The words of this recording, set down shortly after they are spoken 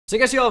So I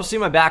guess you all have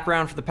seen my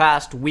background for the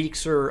past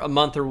weeks or a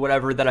month or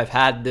whatever that I've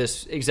had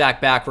this exact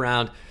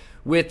background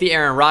with the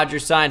Aaron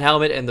Rodgers signed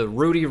helmet and the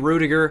Rudy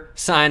Rudiger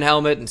signed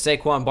helmet and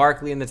Saquon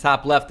Barkley in the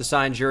top left, the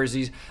signed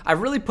jerseys.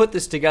 I've really put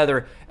this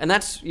together, and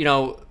that's, you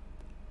know,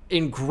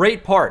 in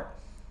great part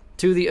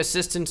to the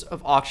assistance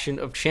of Auction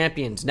of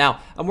Champions.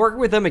 Now, I'm working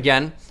with them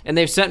again, and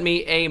they've sent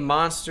me a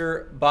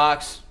monster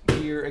box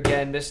here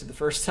again. Missed it the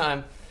first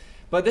time,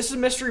 but this is a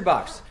mystery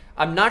box.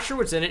 I'm not sure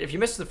what's in it. If you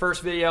missed the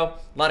first video,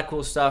 a lot of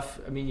cool stuff.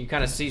 I mean, you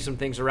kind of see some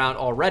things around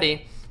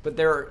already, but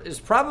there is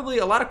probably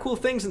a lot of cool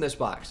things in this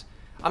box.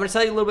 I'm going to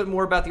tell you a little bit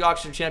more about the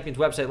Auction of Champions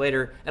website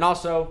later. And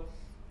also,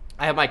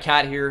 I have my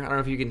cat here. I don't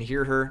know if you can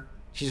hear her.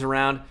 She's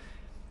around.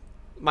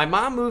 My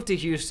mom moved to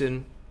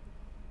Houston,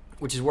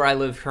 which is where I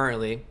live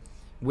currently,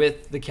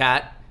 with the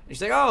cat. And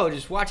she's like, oh,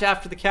 just watch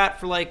after the cat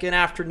for like an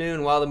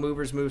afternoon while the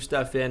movers move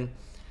stuff in.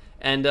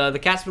 And the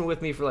cat's been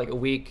with me for like a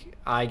week.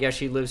 I guess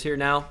she lives here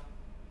now.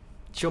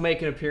 She'll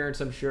make an appearance,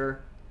 I'm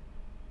sure.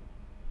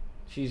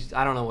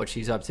 I don't know what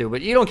she's up to,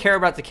 but you don't care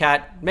about the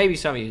cat. Maybe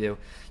some of you do.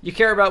 You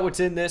care about what's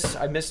in this.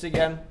 I missed it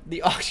again.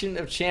 The Auction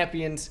of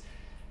Champions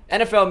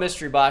NFL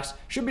Mystery Box.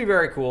 Should be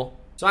very cool.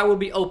 So I will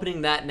be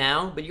opening that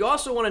now, but you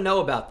also want to know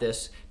about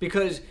this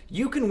because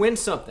you can win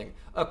something.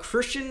 A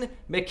Christian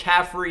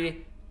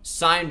McCaffrey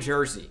signed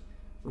jersey.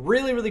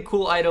 Really, really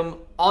cool item.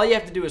 All you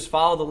have to do is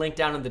follow the link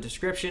down in the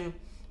description.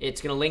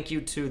 It's going to link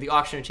you to the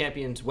Auction of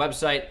Champions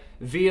website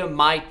via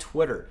my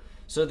Twitter.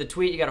 So the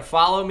tweet, you got to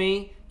follow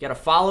me, you got to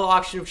follow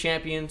Auction of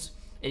Champions,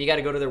 and you got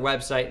to go to their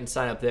website and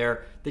sign up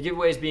there. The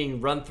giveaway is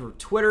being run through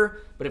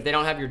Twitter, but if they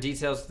don't have your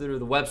details through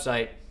the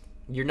website,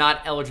 you're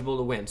not eligible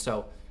to win.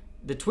 So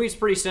the tweet's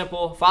pretty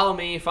simple. Follow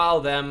me,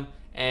 follow them,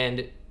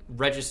 and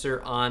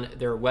register on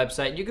their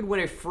website. You could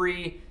win a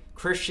free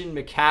Christian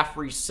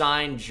McCaffrey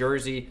signed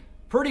jersey.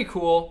 Pretty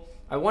cool.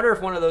 I wonder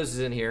if one of those is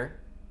in here.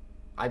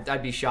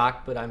 I'd be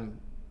shocked, but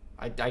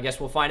I guess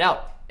we'll find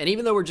out. And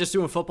even though we're just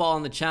doing football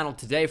on the channel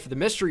today for the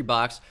mystery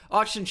box,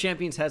 Auction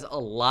Champions has a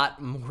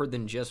lot more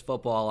than just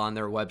football on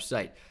their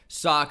website.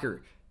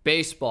 Soccer,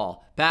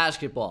 baseball,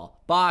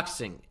 basketball,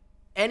 boxing,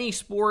 any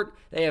sport.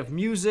 They have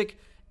music.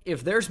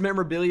 If there's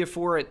memorabilia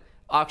for it,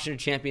 Auction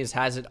Champions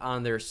has it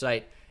on their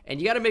site.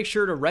 And you got to make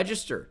sure to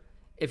register.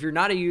 If you're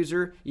not a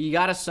user, you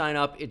got to sign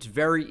up. It's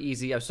very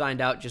easy. I've signed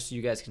out just so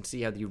you guys can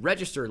see how the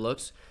register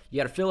looks. You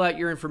got to fill out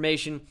your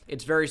information.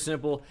 It's very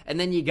simple. And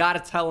then you got to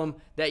tell them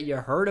that you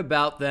heard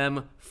about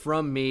them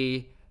from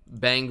me,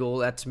 Bengal.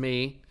 That's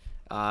me.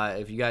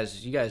 If you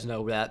guys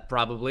know that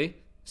probably.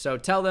 So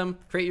tell them,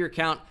 create your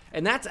account.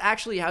 And that's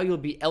actually how you'll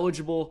be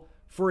eligible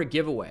for a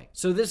giveaway.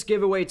 So this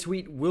giveaway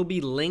tweet will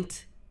be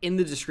linked in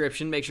the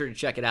description. Make sure to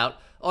check it out.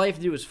 All you have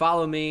to do is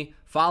follow me,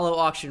 follow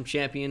Auction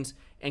Champions,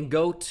 and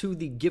go to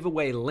the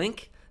giveaway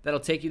link.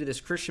 That'll take you to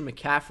this Christian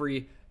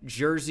McCaffrey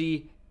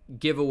jersey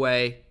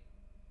giveaway.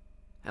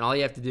 And all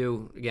you have to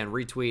do, again,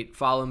 retweet,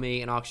 follow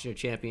me, and Auction of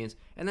Champions,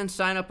 and then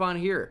sign up on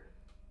here.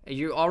 And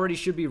you already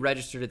should be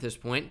registered at this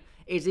point.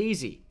 It's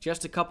easy.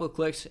 Just a couple of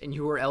clicks, and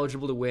you are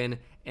eligible to win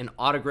an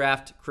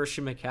autographed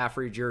Christian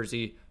McCaffrey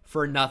jersey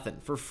for nothing,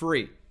 for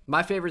free.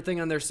 My favorite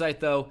thing on their site,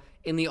 though,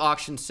 in the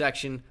auction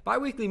section,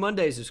 bi-weekly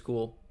Mondays is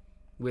cool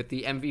with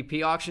the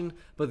MVP auction,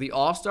 but the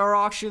All-Star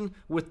auction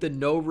with the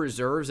no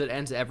reserves that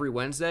ends every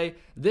Wednesday,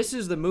 this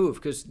is the move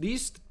because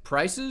these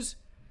prices,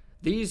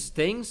 these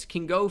things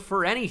can go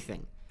for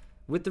anything.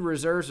 With the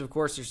reserves, of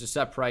course, there's a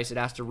set price. It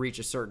has to reach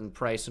a certain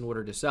price in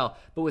order to sell.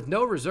 But with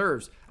no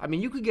reserves, I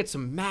mean, you could get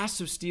some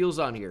massive steals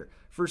on here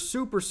for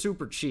super,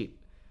 super cheap.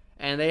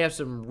 And they have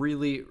some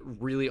really,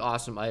 really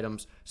awesome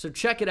items. So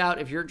check it out.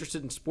 If you're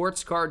interested in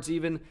sports cards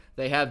even,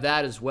 they have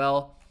that as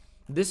well.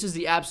 This is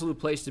the absolute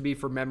place to be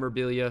for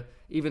memorabilia,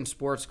 even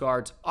sports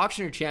cards.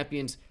 Auction of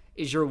Champions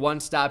is your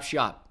one-stop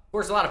shop. Of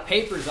course, a lot of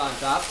papers on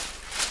top.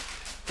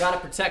 Got to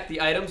protect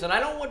the items, and I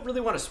don't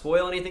really want to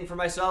spoil anything for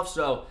myself,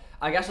 so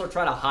I guess I'll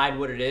try to hide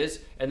what it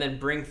is and then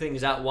bring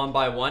things out one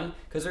by one,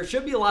 because there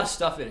should be a lot of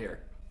stuff in here.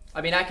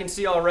 I mean, I can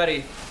see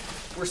already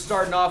we're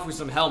starting off with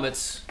some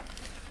helmets,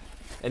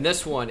 and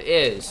this one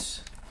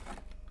is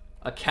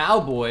a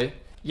cowboy.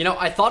 You know,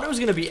 I thought it was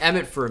going to be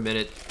Emmett for a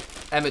minute.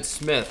 Emmitt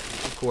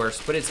Smith, of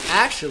course, but it's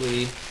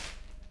actually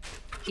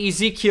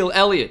Ezekiel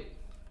Elliott.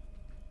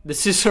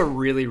 This is a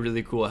really,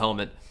 really cool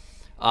helmet.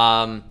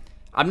 I'm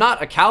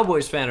not a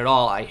Cowboys fan at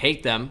all. I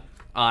hate them,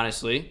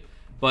 honestly,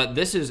 but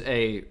this is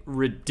a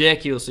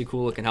ridiculously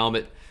cool looking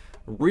helmet.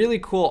 Really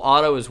cool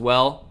auto as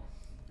well.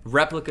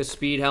 Replica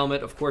speed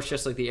helmet, of course,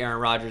 just like the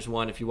Aaron Rodgers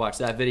one if you watch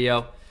that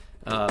video.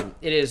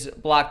 It is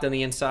blocked on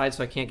the inside,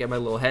 so I can't get my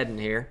little head in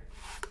here.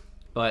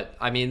 But,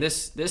 I mean,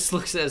 this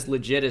looks as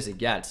legit as it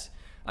gets.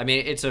 I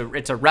mean, it's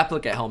a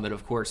replica helmet,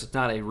 of course. It's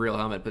not a real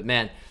helmet, but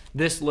man,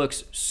 this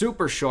looks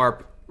super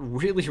sharp.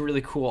 Really,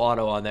 really cool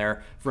auto on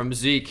there from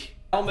Zeke.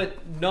 Helmet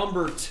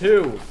number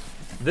 2.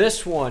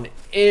 This one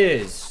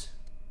is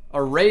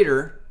a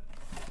Raider.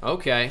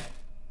 Okay.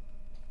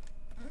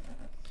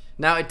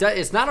 Now,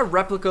 it's not a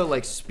replica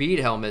like speed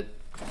helmet.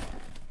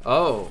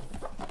 Oh,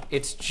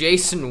 it's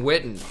Jason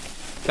Witten.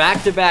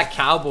 Back-to-back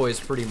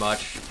Cowboys, pretty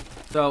much.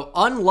 So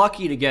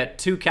unlucky to get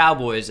 2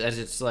 Cowboys, as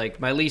it's like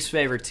my least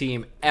favorite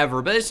team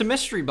ever. But it's a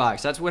mystery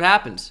box. That's what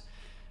happens.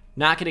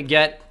 Not going to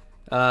get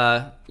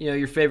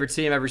your favorite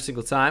team every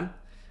single time.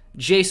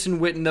 Jason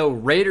Witten, though,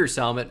 Raiders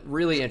helmet.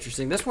 Really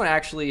interesting. This one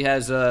actually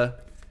has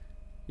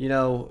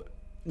no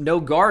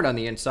guard on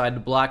the inside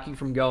to block you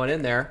from going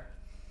in there.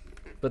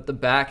 But the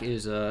back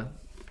is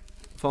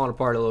falling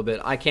apart a little bit.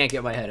 I can't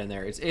get my head in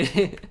there.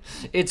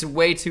 It's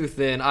way too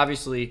thin.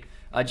 Obviously,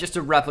 just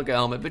a replica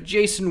helmet. But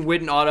Jason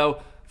Witten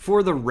auto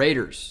for the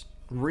Raiders.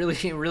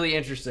 Really, really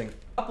interesting.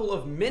 A couple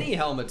of mini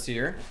helmets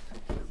here.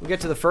 We'll get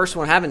to the first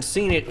one. Haven't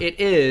seen it.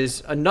 It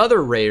is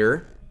another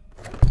Raider.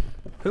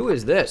 Who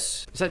is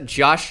this? Is that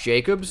Josh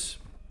Jacobs?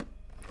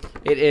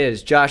 It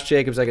is. Josh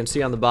Jacobs, I can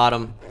see on the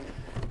bottom.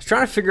 I was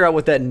trying to figure out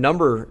what that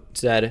number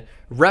said.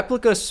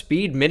 Replica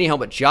speed mini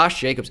helmet, Josh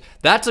Jacobs.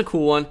 That's a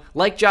cool one.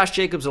 Like Josh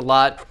Jacobs a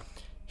lot.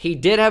 He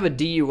did have a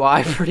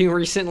DUI pretty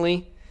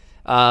recently,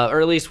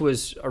 or at least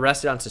was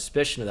arrested on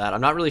suspicion of that.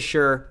 I'm not really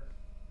sure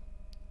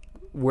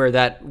where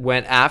that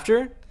went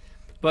after,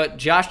 but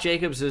Josh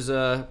Jacobs is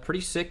a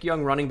pretty sick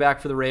young running back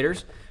for the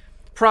Raiders.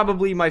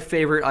 Probably my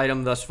favorite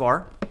item thus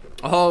far.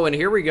 Oh, and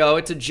here we go.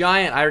 It's a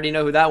giant. I already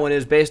know who that one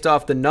is based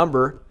off the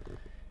number.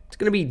 It's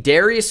going to be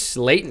Darius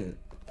Slayton.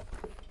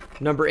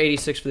 Number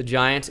 86 for the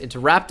Giants. It's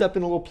wrapped up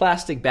in a little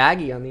plastic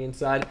baggie on the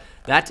inside.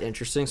 That's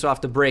interesting, so I'll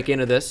have to break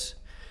into this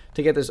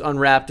to get this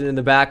unwrapped and in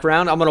the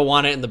background. I'm going to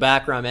want it in the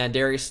background, man.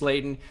 Darius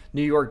Slayton,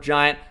 New York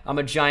Giant. I'm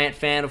a Giant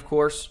fan, of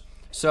course,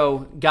 so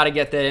got to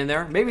get that in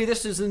there. Maybe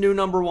this is the new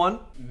number 1.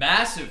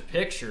 Massive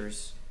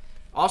pictures.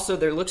 Also,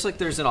 there looks like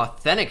there's an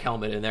authentic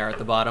helmet in there at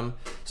the bottom,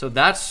 so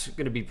that's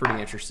going to be pretty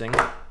interesting.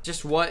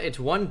 It's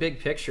one big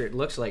picture. It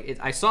looks like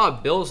I saw a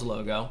Bills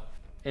logo,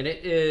 and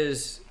it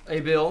is a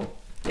Bill.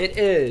 It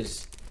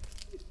is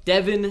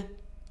Devin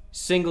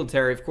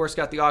Singletary. Of course,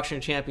 got the Auction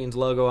of Champions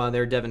logo on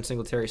there. Devin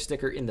Singletary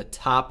sticker in the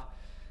top.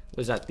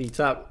 Was that the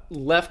top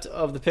left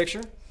of the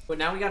picture? But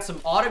now we got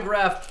some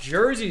autographed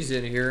jerseys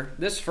in here.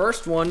 This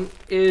first one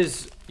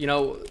is,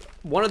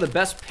 one of the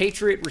best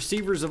Patriot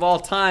receivers of all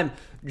time,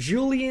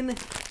 Julian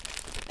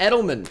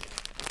Edelman.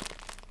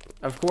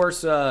 Of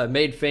course,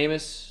 made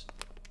famous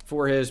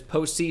for his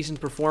postseason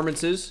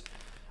performances.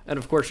 And,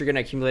 of course, you're going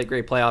to accumulate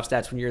great playoff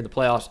stats when you're in the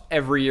playoffs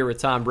every year with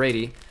Tom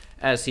Brady,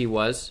 as he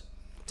was.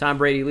 Tom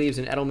Brady leaves,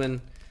 and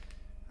Edelman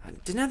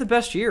didn't have the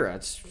best year.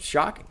 That's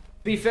shocking.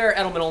 To be fair,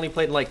 Edelman only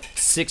played like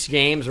 6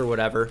 games or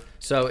whatever,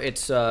 so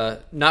it's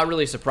not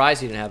really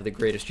surprising he didn't have the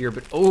greatest year.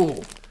 But,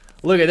 oh,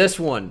 look at this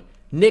one.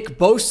 Nick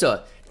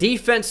Bosa,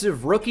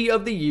 Defensive Rookie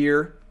of the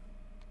Year.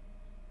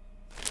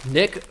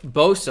 Nick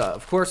Bosa.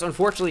 Of course,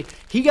 unfortunately,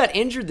 he got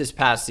injured this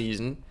past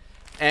season.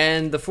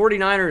 And the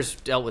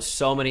 49ers dealt with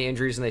so many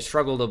injuries, and they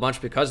struggled a bunch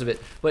because of it.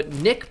 But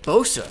Nick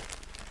Bosa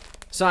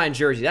signed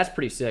jersey. That's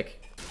pretty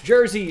sick.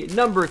 Jersey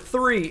number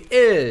 3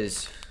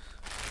 is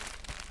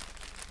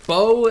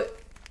Bo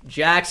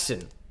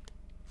Jackson.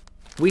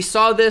 We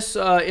saw this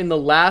in the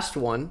last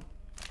one.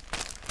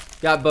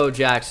 Got Bo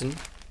Jackson.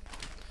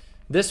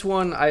 This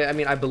one,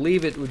 I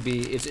believe it would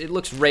be, it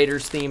looks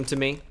Raiders themed to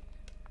me.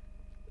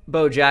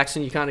 Bo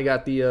Jackson, you kind of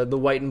got the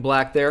white and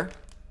black there.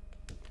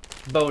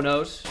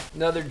 Bonos.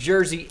 Another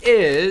jersey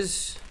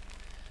is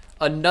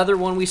another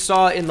one we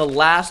saw in the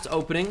last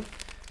opening.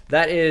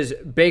 That is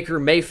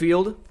Baker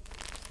Mayfield.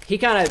 He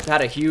kind of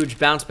had a huge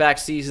bounce back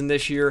season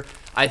this year.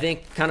 I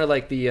think kind of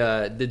like the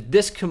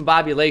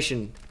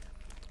discombobulation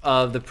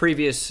of the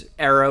previous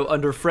era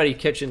under Freddie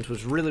Kitchens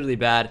was really, really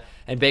bad,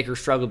 and Baker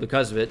struggled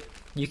because of it.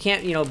 You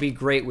can't, be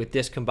great with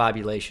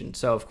discombobulation.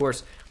 So, of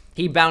course,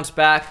 he bounced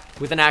back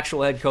with an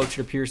actual head coach,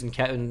 it appears, in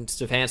Kevin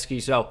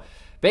Stefanski. So,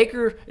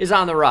 Baker is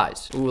on the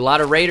rise. Ooh, a lot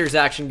of Raiders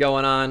action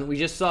going on. We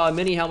just saw a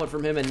mini helmet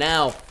from him, and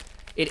now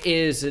it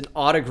is an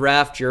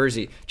autographed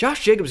jersey.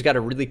 Josh Jacobs got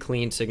a really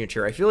clean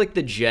signature. I feel like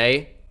the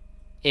J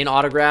in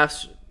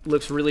autographs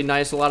looks really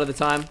nice a lot of the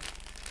time.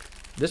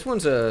 This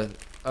one's a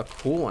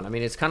cool one. I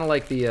mean, it's kind of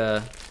like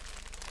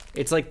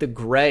it's like the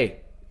gray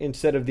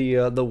instead of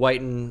the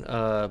white and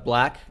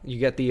black. You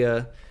get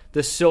the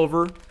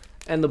silver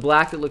and the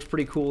black that looks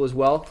pretty cool as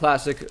well.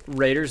 Classic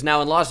Raiders.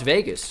 Now in Las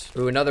Vegas.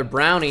 Ooh, another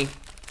brownie.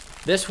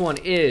 This one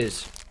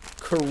is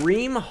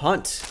Kareem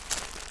Hunt.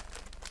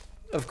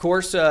 Of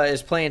course,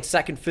 is playing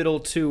second fiddle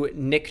to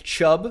Nick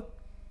Chubb.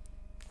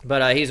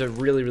 But he's a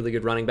really, really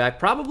good running back.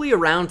 Probably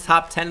around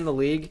top 10 in the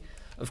league.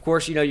 Of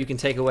course, you can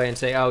take away and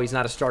say, oh, he's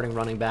not a starting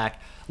running back.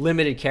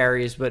 Limited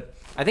carries. But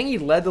I think he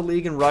led the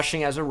league in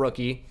rushing as a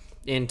rookie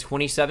in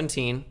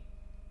 2017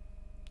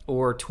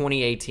 or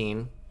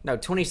 2018. No,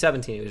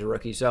 2017 he was a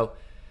rookie. So,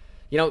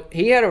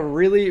 he had a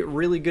really,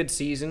 really good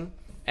season.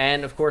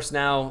 And, of course,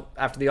 now,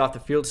 after the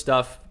off-the-field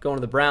stuff, going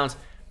to the Browns,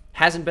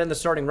 hasn't been the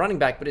starting running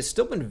back, but has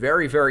still been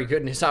very, very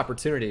good in his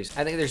opportunities.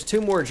 I think there's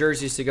 2 more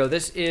jerseys to go.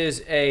 This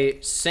is a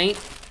Saint,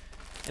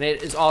 and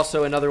it is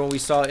also another one we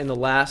saw in the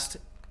last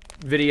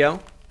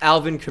video,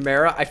 Alvin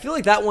Kamara. I feel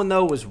like that one,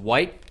 though, was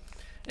white,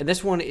 and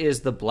this one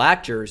is the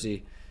black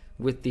jersey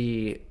with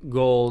the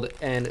gold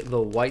and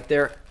the white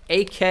there.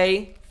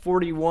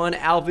 AK-41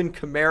 Alvin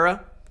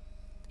Kamara.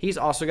 He's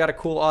also got a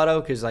cool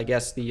auto because I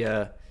guess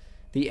the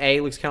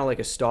A looks kind of like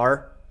a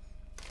star.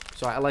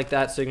 So I like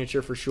that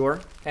signature for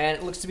sure. And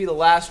it looks to be the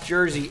last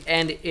jersey,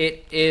 and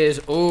it is,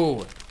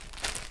 ooh,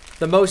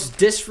 the most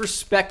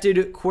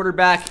disrespected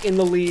quarterback in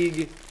the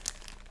league.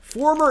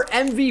 Former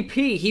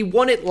MVP. He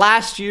won it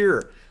last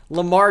year.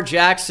 Lamar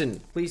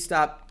Jackson. Please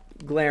stop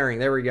glaring.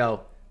 There we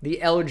go. The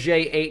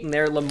LJ8 in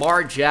there.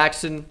 Lamar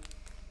Jackson.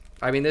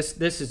 I mean, this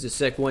is a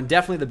sick one.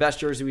 Definitely the best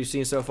jersey we've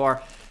seen so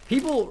far.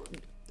 People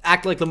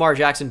act like Lamar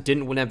Jackson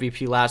didn't win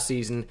MVP last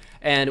season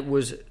and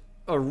was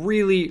a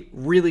really,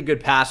 really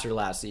good passer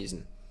last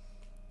season.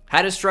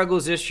 Had his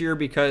struggles this year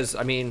because,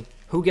 I mean,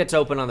 who gets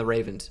open on the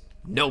Ravens?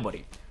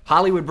 Nobody.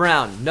 Hollywood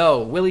Brown,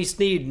 no. Willie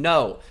Snead,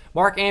 no.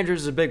 Mark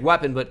Andrews is a big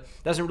weapon, but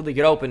doesn't really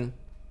get open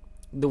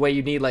the way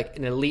you need like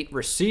an elite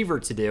receiver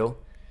to do.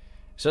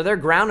 So they're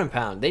ground and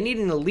pound. They need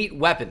an elite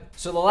weapon.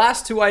 So the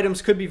last two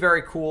items could be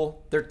very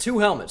cool. They're two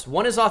helmets.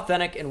 One is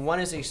authentic and one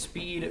is a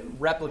speed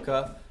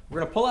replica. We're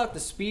going to pull out the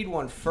speed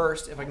one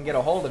first if I can get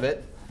a hold of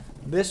it.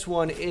 This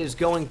one is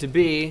going to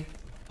be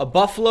a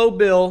Buffalo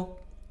Bill.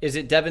 Is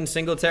it Devin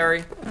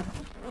Singletary?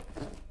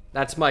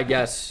 That's my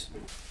guess.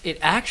 It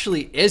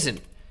actually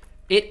isn't.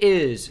 It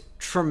is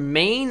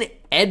Tremaine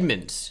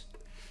Edmonds.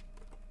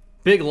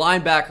 Big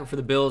linebacker for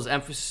the Bills.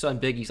 Emphasis on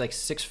big. He's like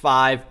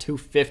 6'5",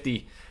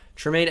 250.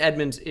 Tremaine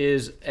Edmonds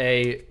is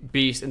a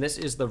beast, and this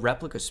is the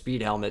replica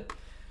speed helmet.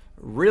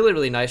 Really,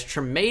 really nice.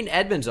 Tremaine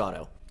Edmonds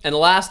auto. And the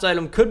last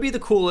item could be the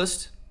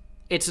coolest.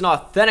 It's an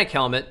authentic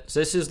helmet, so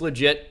this is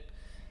legit.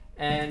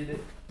 And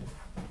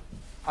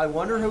I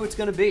wonder who it's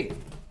going to be.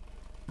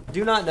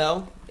 Do not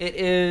know. It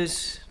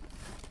is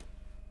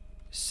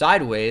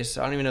Sideways.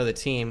 I don't even know the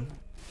team.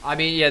 I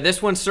mean, yeah,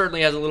 this one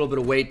certainly has a little bit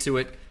of weight to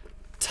it.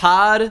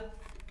 Todd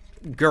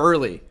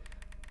Gurley.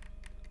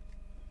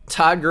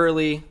 Todd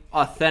Gurley,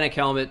 authentic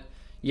helmet.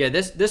 Yeah,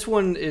 this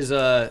one is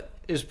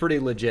pretty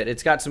legit.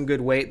 It's got some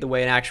good weight, the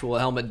way an actual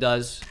helmet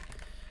does.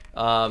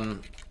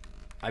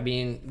 I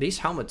mean, these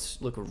helmets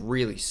look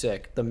really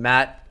sick. The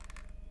matte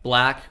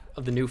black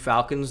of the new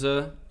Falcons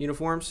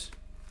uniforms.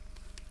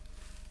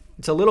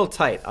 It's a little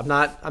tight. I'm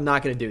not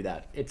gonna do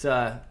that.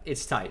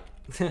 It's tight.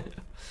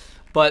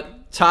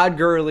 But Todd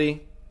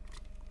Gurley,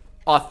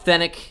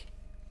 authentic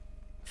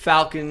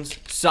Falcons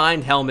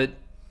signed helmet.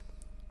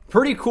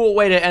 Pretty cool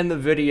way to end the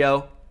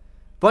video.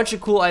 Bunch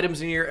of cool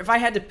items in here. If I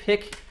had to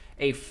pick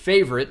a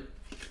favorite,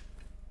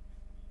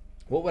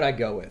 what would I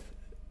go with?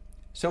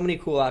 So many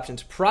cool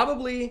options.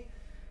 Probably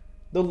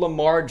the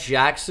Lamar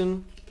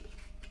Jackson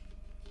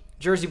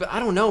jersey, but I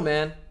don't know,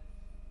 man.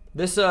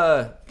 This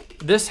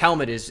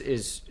helmet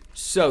is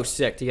so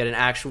sick to get an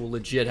actual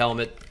legit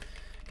helmet.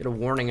 Get a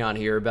warning on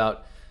here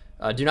about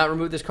do not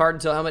remove this card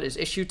until helmet is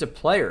issued to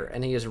player,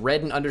 and he has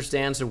read and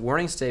understands the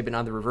warning statement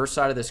on the reverse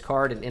side of this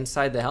card and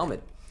inside the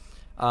helmet.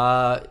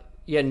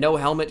 Yeah, no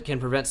helmet can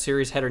prevent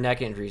serious head or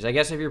neck injuries. I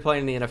guess if you're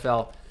playing in the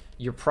NFL,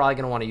 you're probably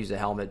going to want to use a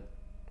helmet.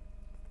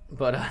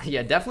 But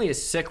yeah, definitely a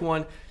sick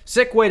one.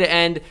 Sick way to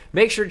end.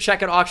 Make sure to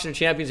check out Auction of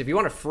Champions. If you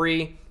want a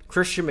free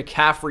Christian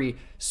McCaffrey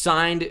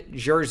signed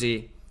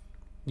jersey,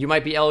 you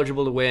might be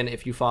eligible to win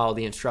if you follow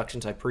the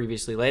instructions I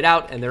previously laid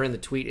out, and they're in the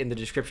tweet in the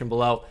description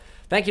below.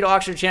 Thank you to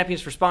Auction of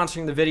Champions for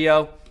sponsoring the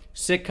video.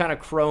 Sick kind of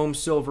chrome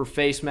silver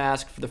face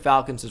mask for the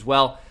Falcons as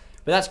well.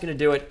 But that's going to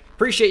do it.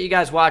 Appreciate you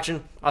guys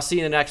watching. I'll see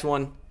you in the next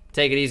one.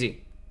 Take it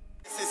easy.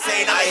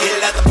 Insane, I hit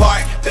it at the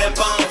park, bend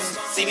bones.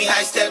 See me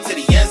high step to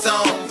the end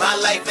zone. My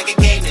life like a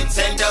game,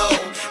 Nintendo.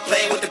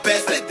 Playing with the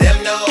best, let them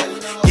know.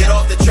 Get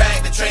off the track,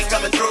 the train's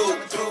coming through.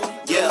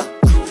 Yeah,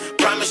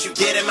 promise you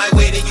get in my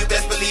way, then you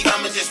best believe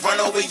I'ma just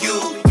run over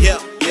you. Yeah,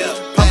 yeah.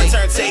 Papa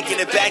turn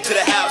taking it back to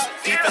the house.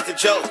 Defensive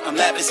joke, I'm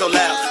laughing so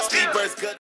loud. Speedbird's good.